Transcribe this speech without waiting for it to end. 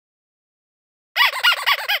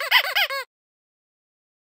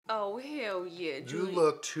Oh, hell yeah, Julie. You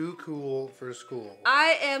look too cool for school.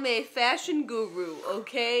 I am a fashion guru,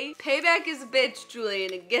 okay? Payback is a bitch,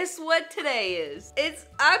 Julian, and guess what today is?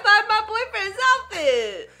 I bought my boyfriend's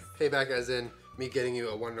outfit. Payback as in me getting you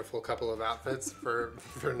a wonderful couple of outfits for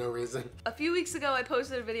no reason. A few weeks ago, I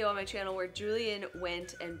posted a video on my channel where Julian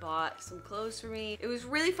went and bought some clothes for me. It was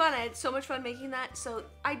really fun. I had so much fun making that, so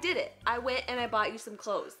I did it. I went and I bought you some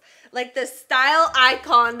clothes. Like the style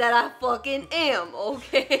icon that I fucking am,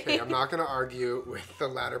 okay? Okay, I'm not gonna argue with the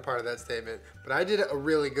latter part of that statement, but I did a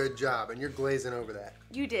really good job, and you're glazing over that.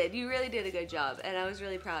 You did. You really did a good job, and I was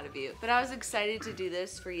really proud of you. But I was excited to do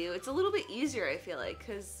this for you. It's a little bit easier, I feel like,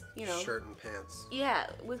 because, you know. Shirt and pants. Yeah,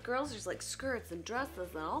 with girls, there's like skirts and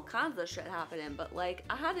dresses and all kinds of shit happening, but like,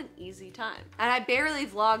 I had an easy time. And I barely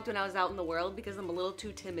vlogged when I was out in the world because I'm a little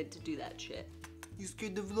too timid to do that shit. You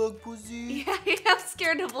scared to vlog, pussy? Yeah, I'm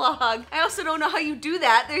scared to vlog. I also don't know how you do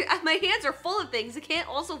that. My hands are full of things. I can't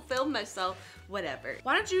also film myself. Whatever.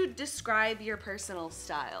 Why don't you describe your personal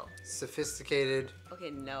style? Sophisticated.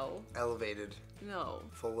 Okay, no. Elevated. No.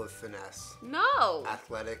 Full of finesse. No.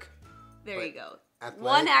 Athletic. There you go. Athletic.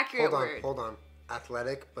 One accurate word. Hold on.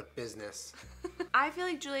 Athletic, but business. I feel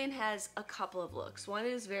like Julian has a couple of looks. One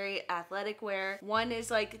is very athletic wear. One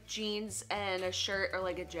is like jeans and a shirt or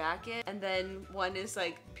like a jacket. And then one is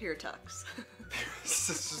like pure tux. It's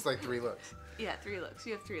just like 3 looks. Yeah, 3 looks.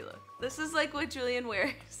 You have 3 looks. This is like what Julian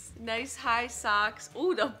wears. Nice high socks.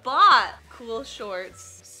 Ooh, the bot! Cool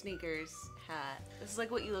shorts, sneakers, hat. This is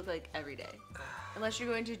like what you look like every day. Unless you're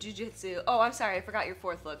going to jujitsu. Oh, I'm sorry, I forgot your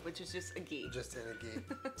 4th look, which is just a gi. Just in a gi.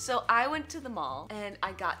 So I went to the mall and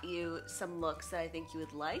I got you some looks that I think you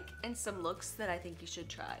would like and some looks that I think you should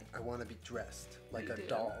try. I want to be dressed like a do.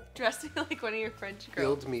 doll. Dressed like one of your French girls.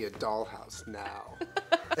 Build me a dollhouse now.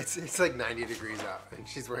 It's like 90 degrees out and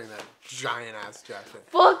she's wearing that giant ass jacket.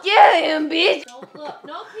 Fuck yeah, him, bitch! Don't look,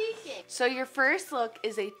 no peeking. So your first look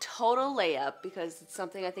is a total layup because it's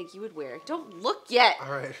something I think you would wear. Don't look yet.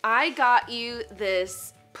 All right. I got you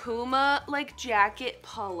this Puma like jacket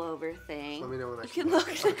pullover thing. Let me know when I You can look.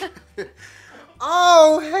 Okay.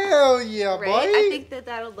 Oh hell yeah, Right? boy! I think that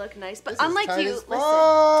that'll look nice, but This unlike is tight you, as listen.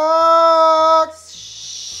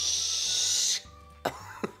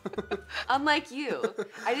 Unlike you,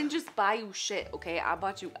 I didn't just buy you shit, okay? I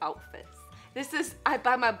bought you outfits. I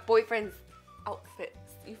buy my boyfriend's outfits.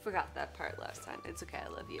 You forgot that part last time. It's okay, I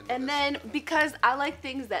love you. And then, because I like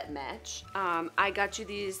things that match, I got you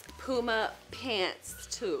these Puma pants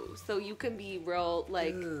too. So you can be real,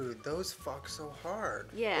 like... Dude, those fuck so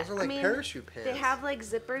hard. Yeah. Those are like parachute pants. They have like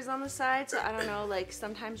zippers on the side, so I don't know, like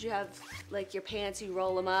sometimes you have like your pants, you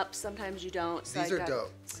roll them up, sometimes you don't. So These are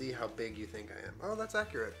dope. See how big you think I am. Oh, that's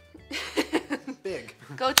accurate. Big.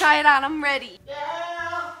 Go try it on, I'm ready.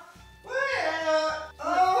 Yeah!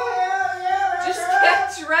 Oh, hell yeah! Just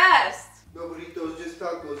get dressed. No burritos, just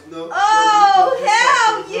tacos. No. Oh, no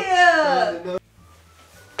hell yeah!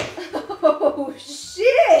 Oh,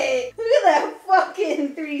 shit! Look at that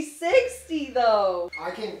fucking 360 though.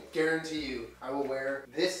 I can guarantee you I will wear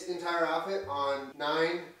this entire outfit on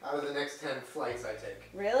 9 out of the next 10 flights I take.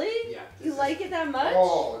 Really? Yeah. You like it that much?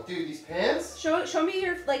 Oh, dude, these pants? Show me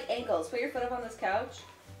your like ankles. Put your foot up on this couch.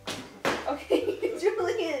 Okay,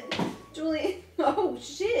 Julian. Oh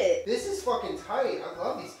shit. This is fucking tight. I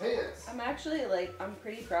love these pants. I'm actually like, I'm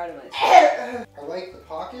pretty proud of myself. I like the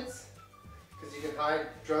pockets because you can hide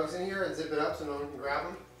drugs in here and zip it up so no one can grab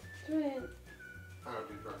them. Julian. I don't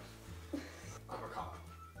do drugs. I'm a cop.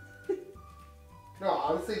 No,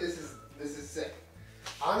 honestly, this is sick.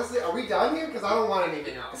 Honestly, are we done here? Because I don't want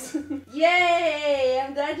anything else. Yay!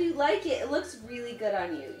 I'm glad you like it. It looks really good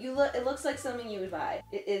on you. It looks like something you would buy.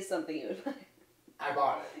 It is something you would buy. I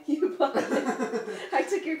bought it. You bought it. I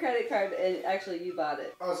took your credit card and actually you bought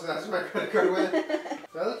it. Oh, so that's where my credit card went?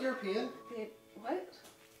 Do I look European? What?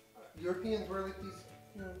 Europeans wear like these,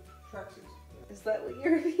 tracksuits. Is that what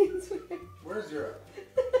Europeans wear? Where's Europe?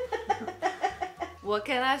 What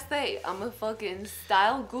can I say? I'm a fucking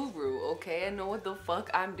style guru, okay? I know what the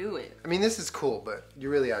fuck I'm doing. I mean, this is cool, but you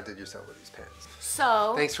really outdid yourself with these pants.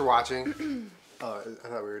 So... Thanks for watching. Oh, I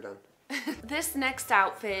thought we were done. This next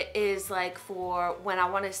outfit is like for when I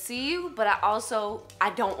want to see you, but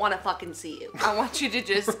I don't want to fucking see you. I want you to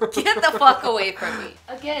just get the fuck away from me.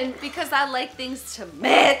 Again, because I like things to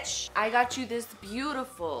match, I got you this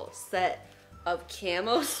beautiful set of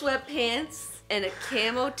camo sweatpants and a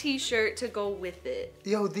camo t-shirt to go with it.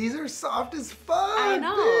 Yo, these are soft as fuck. I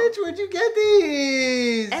know. Bitch, where'd you get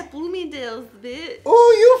these? At Bloomingdale's, bitch.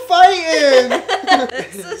 Oh, you fighting?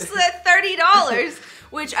 This is at $30.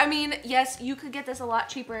 Which, I mean, yes, you could get this a lot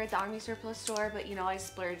cheaper at the Army Surplus store, but you know, I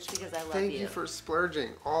splurged because I love you. Thank you for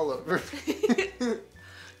splurging all over.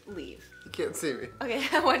 leave. You can't see me. Okay,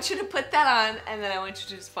 I want you to put that on, and then I want you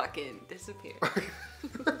to just fucking disappear.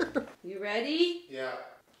 You ready? Yeah.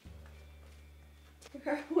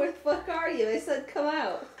 Where the fuck are you? I said come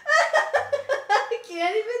out. I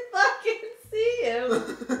can't even fucking see him.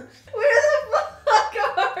 Where the fuck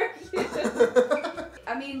are you?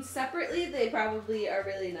 I mean, separately, they probably are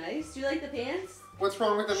really nice. Do you like the pants? What's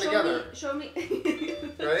wrong with them together? Show me.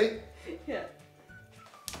 Ready? Yeah.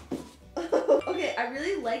 Okay, I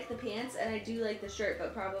really like the pants and I do like the shirt,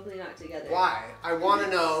 but probably not together. Why? I want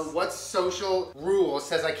to know what social rule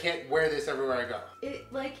says I can't wear this everywhere I go.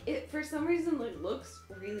 It for some reason looks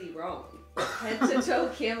really wrong. Head to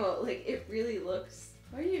toe camo, it really looks.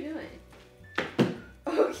 What are you doing?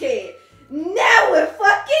 Okay, now we're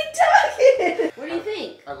fucking talking. What do you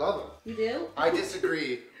think? I love them. You do? I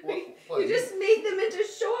disagree. You just made them into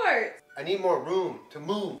shorts. I need more room to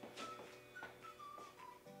move.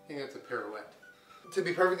 I think that's a pirouette. To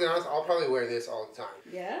be perfectly honest, I'll probably wear this all the time.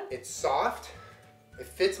 Yeah? It's soft, it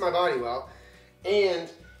fits my body well, and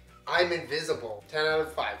I'm invisible. 10 out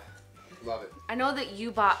of 5. Love it. I know that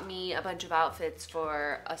you bought me a bunch of outfits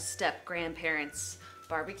for a step-grandparents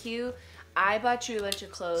barbecue. I bought you a bunch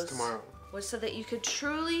of clothes. It's tomorrow. Was so that you could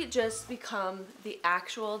truly just become the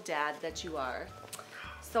actual dad that you are.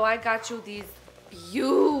 So I got you these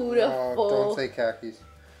beautiful don't say khakis.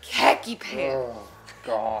 khaki pants. Oh,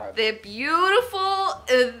 God. They're beautiful.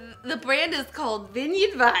 The brand is called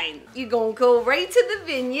Vineyard Vine. You're gonna go right to the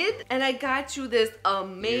vineyard, and I got you this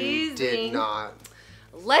amazing You did not.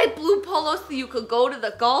 light blue polo so you could go to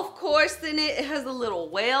the golf course in it. It has a little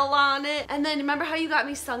whale on it. And then remember how you got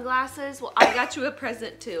me sunglasses? Well, I got you a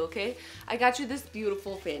present too, okay? I got you this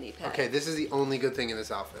beautiful fanny pack. Okay, this is the only good thing in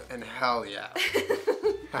this outfit. And hell yeah.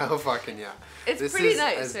 Hell fucking yeah. It's this pretty is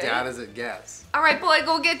nice, as right? dad as it gets. All right, boy,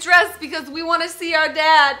 go get dressed because we want to see our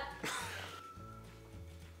dad.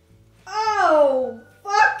 Oh,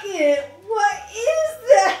 fuck it. What is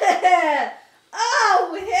that?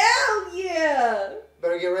 Oh, hell yeah.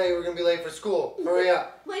 Better get ready, we're gonna be late for school. Hurry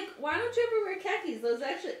up. Why don't you ever wear khakis? Those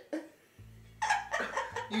actually...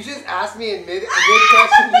 You just asked me in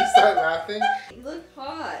mid-question and you start laughing? You look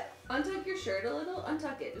hot. Untuck your shirt a little.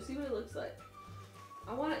 Untuck it. Just see what it looks like.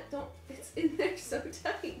 I want it. Don't. It's in there so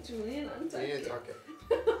tight, Julian. Untuck You need it. to tuck it.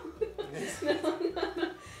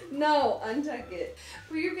 No, untuck it.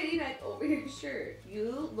 Put your fanny pack over your shirt.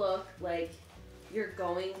 You look like you're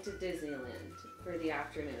going to Disneyland for the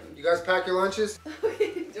afternoon. You guys pack your lunches?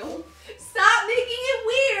 Okay, don't. Stop making it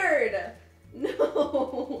weird.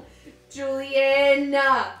 No. Julian.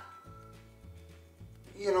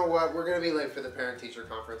 You know what? We're gonna be late for the parent-teacher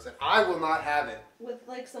conference, and I will not have it. With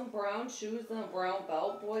some brown shoes and a brown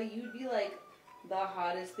belt, boy, you'd be like the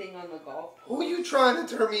hottest thing on the golf course. Who are you trying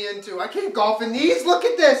to turn me into? I can't golf in these. Look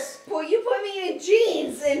at this. Boy, you put me in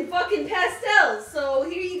jeans and fucking pastels, so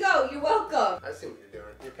here you go. You're welcome. I see what you're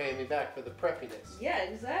doing. You're paying me back for the preppiness. Yeah,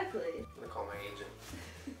 exactly. I'm gonna call my agent.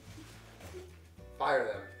 Fire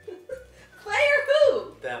them. Fire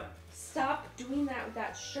who? Them. Stop doing that with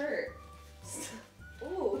that shirt.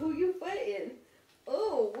 Ooh, who you fighting?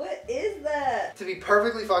 Ooh, what is that? To be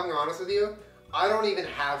perfectly fucking honest with you, I don't even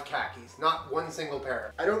have khakis. Not one single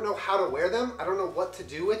pair. I don't know how to wear them. I don't know what to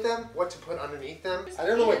do with them. What to put underneath them. I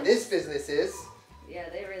don't know what this business is. Yeah,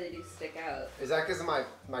 they really do stick out. Is that because of my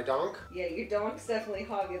donk? Yeah, your donk's definitely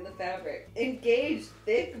hogging the fabric. Engaged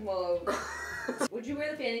thick mode. Would you wear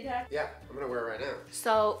the fanny pack? Yeah, I'm gonna wear it right now.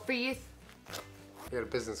 So, for you... We got a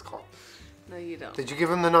business call. No, you don't. Did you give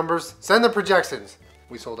them the numbers? Send the projections.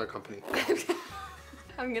 We sold our company.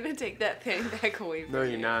 I'm gonna take that fanny pack away from No,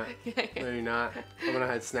 you. you're not. No, you're not. I'm gonna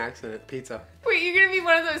hide snacks in it. Pizza. Wait, you're gonna be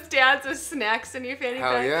one of those dads with snacks in your fanny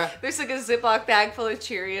Hell pack? yeah. There's like a Ziploc bag full of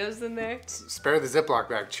Cheerios in there. Spare the Ziploc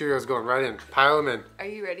bag. Cheerios going right in. Pile them in. Are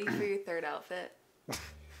you ready for your third outfit?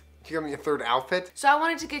 You got me a third outfit? So I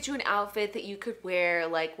wanted to get you an outfit that you could wear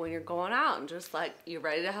like when you're going out and just like you're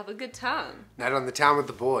ready to have a good time. Night on the town with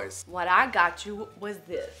the boys. What I got you was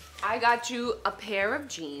this. I got you a pair of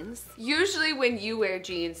jeans. Usually when you wear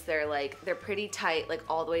jeans, they're pretty tight, like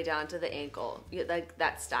all the way down to the ankle. Like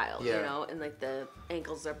that style, yeah. You know, and like the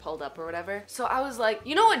ankles are pulled up or whatever. So I was like,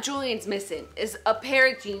 you know what Julian's missing is a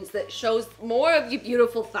pair of jeans that shows more of your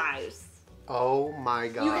beautiful thighs. Oh my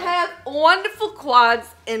God. You have wonderful quads,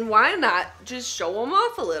 and why not just show them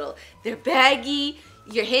off a little? They're baggy,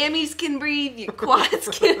 your hammies can breathe, your quads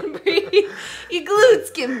can breathe, your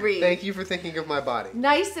glutes can breathe. Thank you for thinking of my body.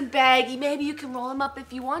 Nice and baggy. Maybe you can roll them up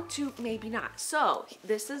if you want to, maybe not. So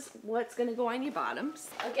this is what's gonna go on your bottoms.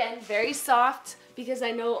 Again, very soft because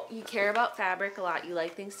I know you care about fabric a lot. You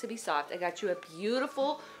like things to be soft. I got you a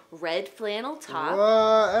beautiful red flannel top.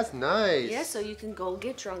 Whoa, that's nice. Yeah, so you can go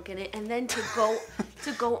get drunk in it. And then to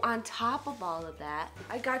go on top of all of that,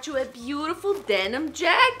 I got you a beautiful denim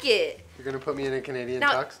jacket. You're gonna put me in a Canadian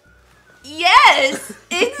tux? Yes,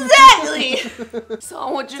 exactly. So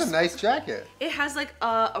I want It's a nice jacket. It has like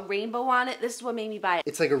a rainbow on it. This is what made me buy it.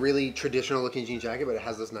 It's like a really traditional looking jean jacket, but it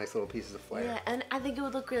has those nice little pieces of flair. Yeah, and I think it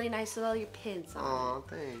would look really nice with all your pins on. Aw,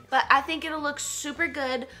 thanks. But I think it'll look super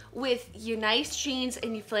good with your nice jeans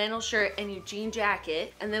and your flannel shirt and your jean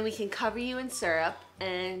jacket. And then we can cover you in syrup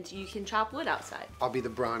and you can chop wood outside. I'll be the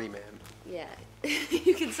brawny man. Yeah,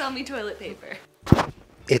 you can sell me toilet paper.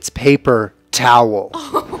 It's paper towel.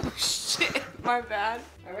 Oh shit, my bad.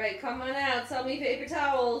 All right, come on out, sell me paper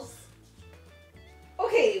towels.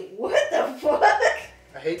 Okay, what the fuck?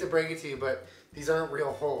 I hate to break it to you, but these aren't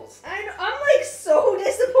real holes. I'm like so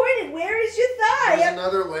disappointed. Where is your thigh? There's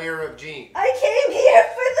another layer of jean. I came here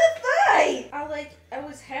for the thigh. I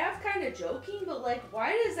was half kind of joking, but like,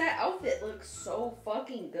 why does that outfit look so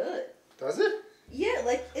fucking good? Does it? Yeah,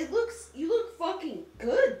 like you look fucking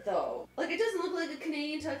good though. Like it doesn't look like a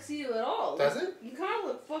Canadian tuxedo at all. Does like, it? You kind of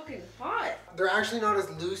look fucking hot. They're actually not as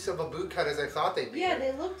loose of a boot cut as I thought they'd be. Yeah,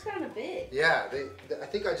 they looked kind of big. Yeah, I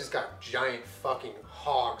think I just got giant fucking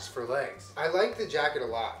hogs for legs. I like the jacket a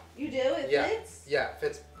lot. You do? It fits? Yeah, it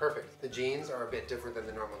fits perfect. The jeans are a bit different than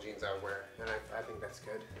the normal jeans I would wear, and I think that's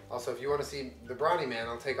good. Also, if you want to see the brawny man,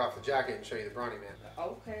 I'll take off the jacket and show you the brawny man.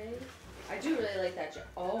 Okay. I do really like that jacket.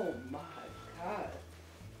 Oh my god.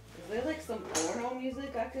 Is there like some porno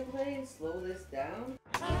music I can play and slow this down?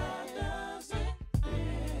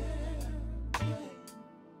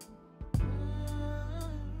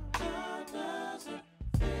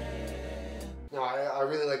 No, I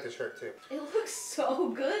really like the shirt too. It looks so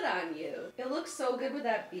good on you. It looks so good with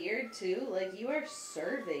that beard too. Like you are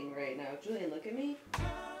serving right now. Julian, look at me.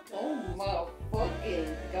 Oh my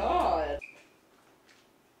fucking god.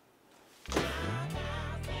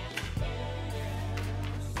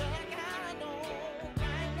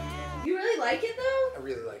 You really like it though? I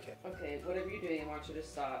really like it. Okay, whatever you're doing, I want you to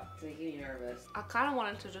stop. It's making me nervous. I kind of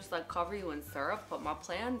wanted to just like cover you in syrup, but my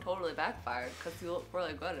plan totally backfired because you look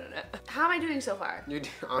really good in it. How am I doing so far? You're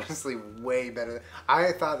honestly way better.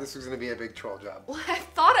 I thought this was gonna be a big troll job. Well, I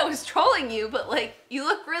thought I was trolling you, but like, you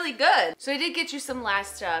look really good. So I did get you some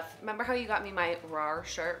last stuff. Remember how you got me my RAR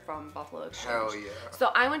shirt from Buffalo Exchange? Hell yeah. So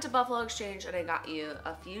I went to Buffalo Exchange and I got you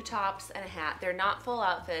a few tops and a hat. They're not full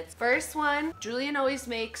outfits. First one, Julian always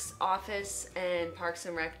makes Office and Parks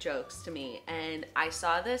and Rec jokes to me. And I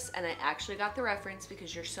saw this and I actually got the reference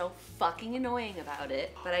because you're so fucking annoying about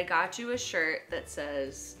it. But I got you a shirt that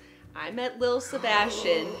says, I met Lil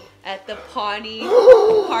Sebastian at the Pawnee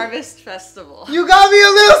Harvest Festival. You got me a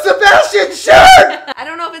Lil Sebastian shirt! I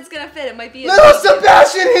don't know if it's gonna fit. It might be a Lil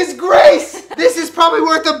Sebastian, his grace! This is probably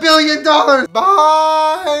worth $1 billion.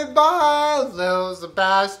 Bye, bye, Lil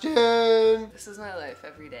Sebastian. This is my life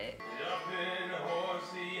every day.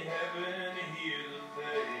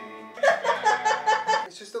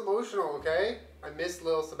 It's just emotional, okay? I miss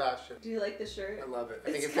Lil Sebastian. Do you like the shirt? I love it.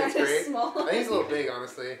 I think It's it fits kinda great. small. I think it's a little big,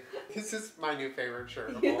 honestly. This is my new favorite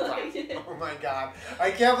shirt of You all time. like it? Oh my god.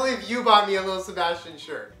 I can't believe you bought me a Lil Sebastian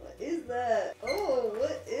shirt. What is that? Oh,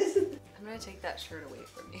 what is it? I'm gonna take that shirt away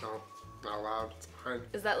from you. No, not allowed. It's mine.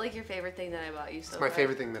 Is that like your favorite thing that I bought you so It's my far?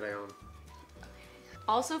 favorite thing that I own.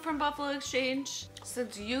 Also from Buffalo Exchange,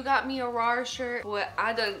 since you got me a RAR shirt, well,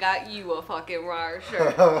 I done got you a fucking RAR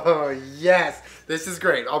shirt. Oh, yes. This is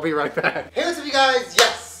great. I'll be right back. Hey, what's up, you guys?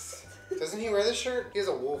 Yes. Doesn't he wear this shirt? He has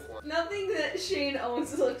a wolf one. Nothing that Shane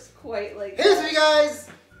owns looks quite like Hey, what's up, you guys?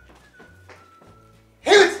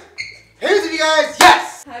 Hey, what's up, you guys?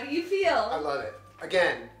 Yes. How do you feel? I love it.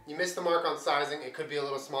 Again, you missed the mark on sizing. It could be a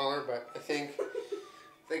little smaller, but I think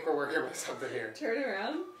we're working with something here. Turn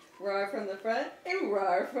around. RAR from the front and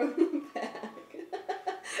RAR from the back.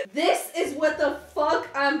 This is what the fuck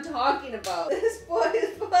I'm talking about. This boy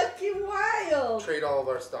is fucking wild. Trade all of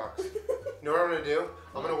our stocks. You know what I'm gonna do?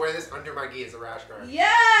 I'm gonna wear this under my gi as a rash guard. Yeah!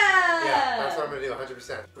 Yeah, that's what I'm gonna do,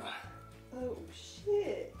 100%. Oh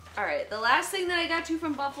shit. Alright, the last thing that I got you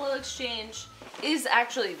from Buffalo Exchange is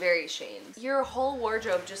actually very Shane. Your whole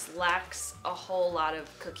wardrobe just lacks a whole lot of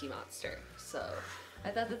Cookie Monster, so I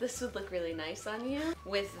thought that this would look really nice on you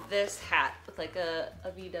with this hat with like a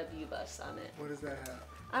VW bus on it. What is that hat?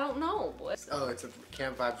 I don't know, boy. Oh, it's a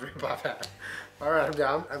Camp Vibes ripoff hat. Alright, I'm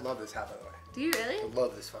down. I love this hat, by the way. Do you really? I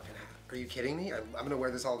love this fucking hat. Are you kidding me? I'm gonna wear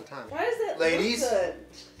this all the time. Why does that Ladies? look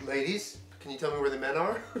good? Ladies, can you tell me where the men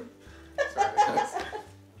are? Sorry.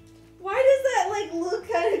 Why does that like look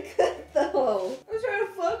kind of good though? I was trying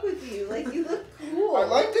to fuck with you. Like you look cool. I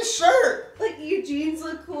like this shirt. Like your jeans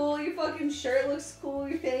look cool, your fucking shirt looks cool,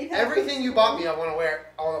 your fanny Everything you bought me, I want to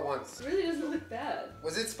wear all at once. It really doesn't look bad.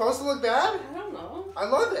 Was it supposed to look bad? I don't know. I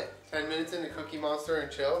love it. 10 minutes into Cookie Monster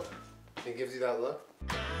and chill. It gives you that look.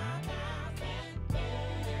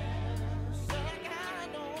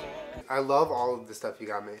 I love all of the stuff you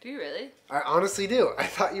got me. Do you really? I honestly do. I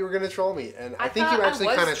thought you were gonna troll me, and I think thought you actually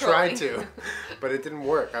I was kind of tried trolling. to, but it didn't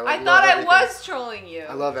work. I thought I was trolling you.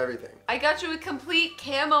 I love everything. I got you a complete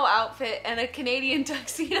camo outfit and a Canadian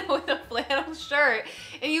tuxedo with a flannel shirt,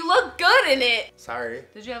 and you look good in it. Sorry.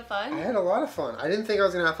 Did you have fun? I had a lot of fun. I didn't think I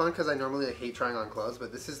was gonna have fun because I normally like, hate trying on clothes,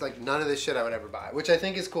 but this is like none of this shit I would ever buy, which I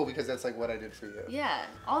think is cool because that's like what I did for you. Yeah.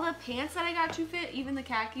 All the pants that I got you fit, even the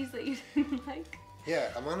khakis that you didn't like. Yeah,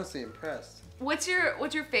 I'm honestly impressed. What's your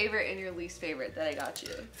favorite and your least favorite that I got you?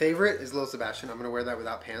 Favorite is Lil Sebastian. I'm gonna wear that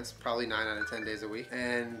without pants, probably 9 out of 10 days a week.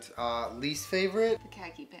 And least favorite? The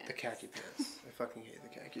khaki pants. The khaki pants. I fucking hate the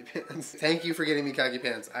khaki pants. Thank you for getting me khaki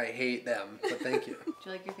pants. I hate them, but thank you. Do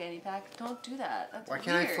you like your fanny pack? Don't do that. That's Why weird.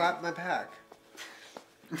 can't I flap my pack?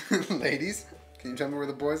 Ladies, can you tell me where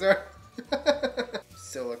the boys are?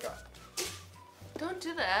 Still look up. Don't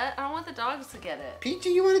do that. I don't want the dogs to get it. Peachy,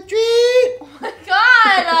 you want a treat? Oh my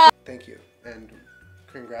god! Thank you. And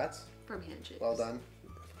congrats. Firm handshakes. Well done.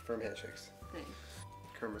 Firm handshakes. Thanks.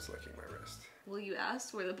 Kermit's licking my wrist. Well, you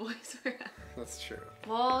asked where the boys were at. That's true.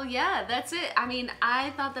 Well, yeah, that's it. I mean,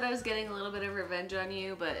 I thought that I was getting a little bit of revenge on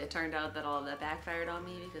you, but it turned out that all of that backfired on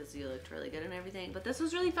me because you looked really good and everything. But this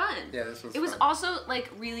was really fun. Yeah, this was It was fun. also,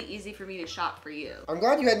 like, really easy for me to shop for you. I'm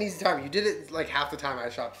glad you had an easy time. You did it like half the time I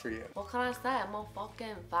shopped for you. What can I say? I'm a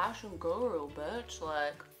fucking fashion guru, bitch.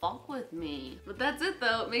 Like, fuck with me. But that's it,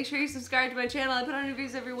 though. Make sure you subscribe to my channel. I put on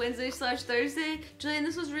reviews every Wednesday/Thursday. Julian,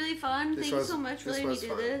 this was really fun. Thank you so much for letting me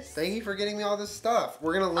do this. Thank you for getting me all this stuff.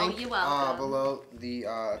 We're gonna link you're welcome. below the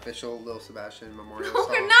official Lil Sebastian memorial No, song.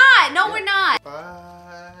 we're not. No, Yeah. we're not.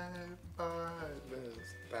 Bye, Lil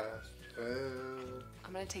Sebastian.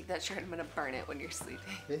 I'm gonna take that shirt and I'm gonna burn it when you're sleeping.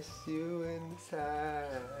 Miss you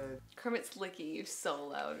inside. Kermit's licking you so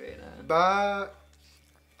loud right now. Bye.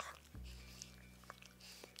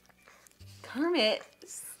 Kermit,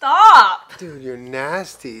 stop! Dude, you're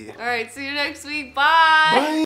nasty. Alright, see you next week. Bye! Bye.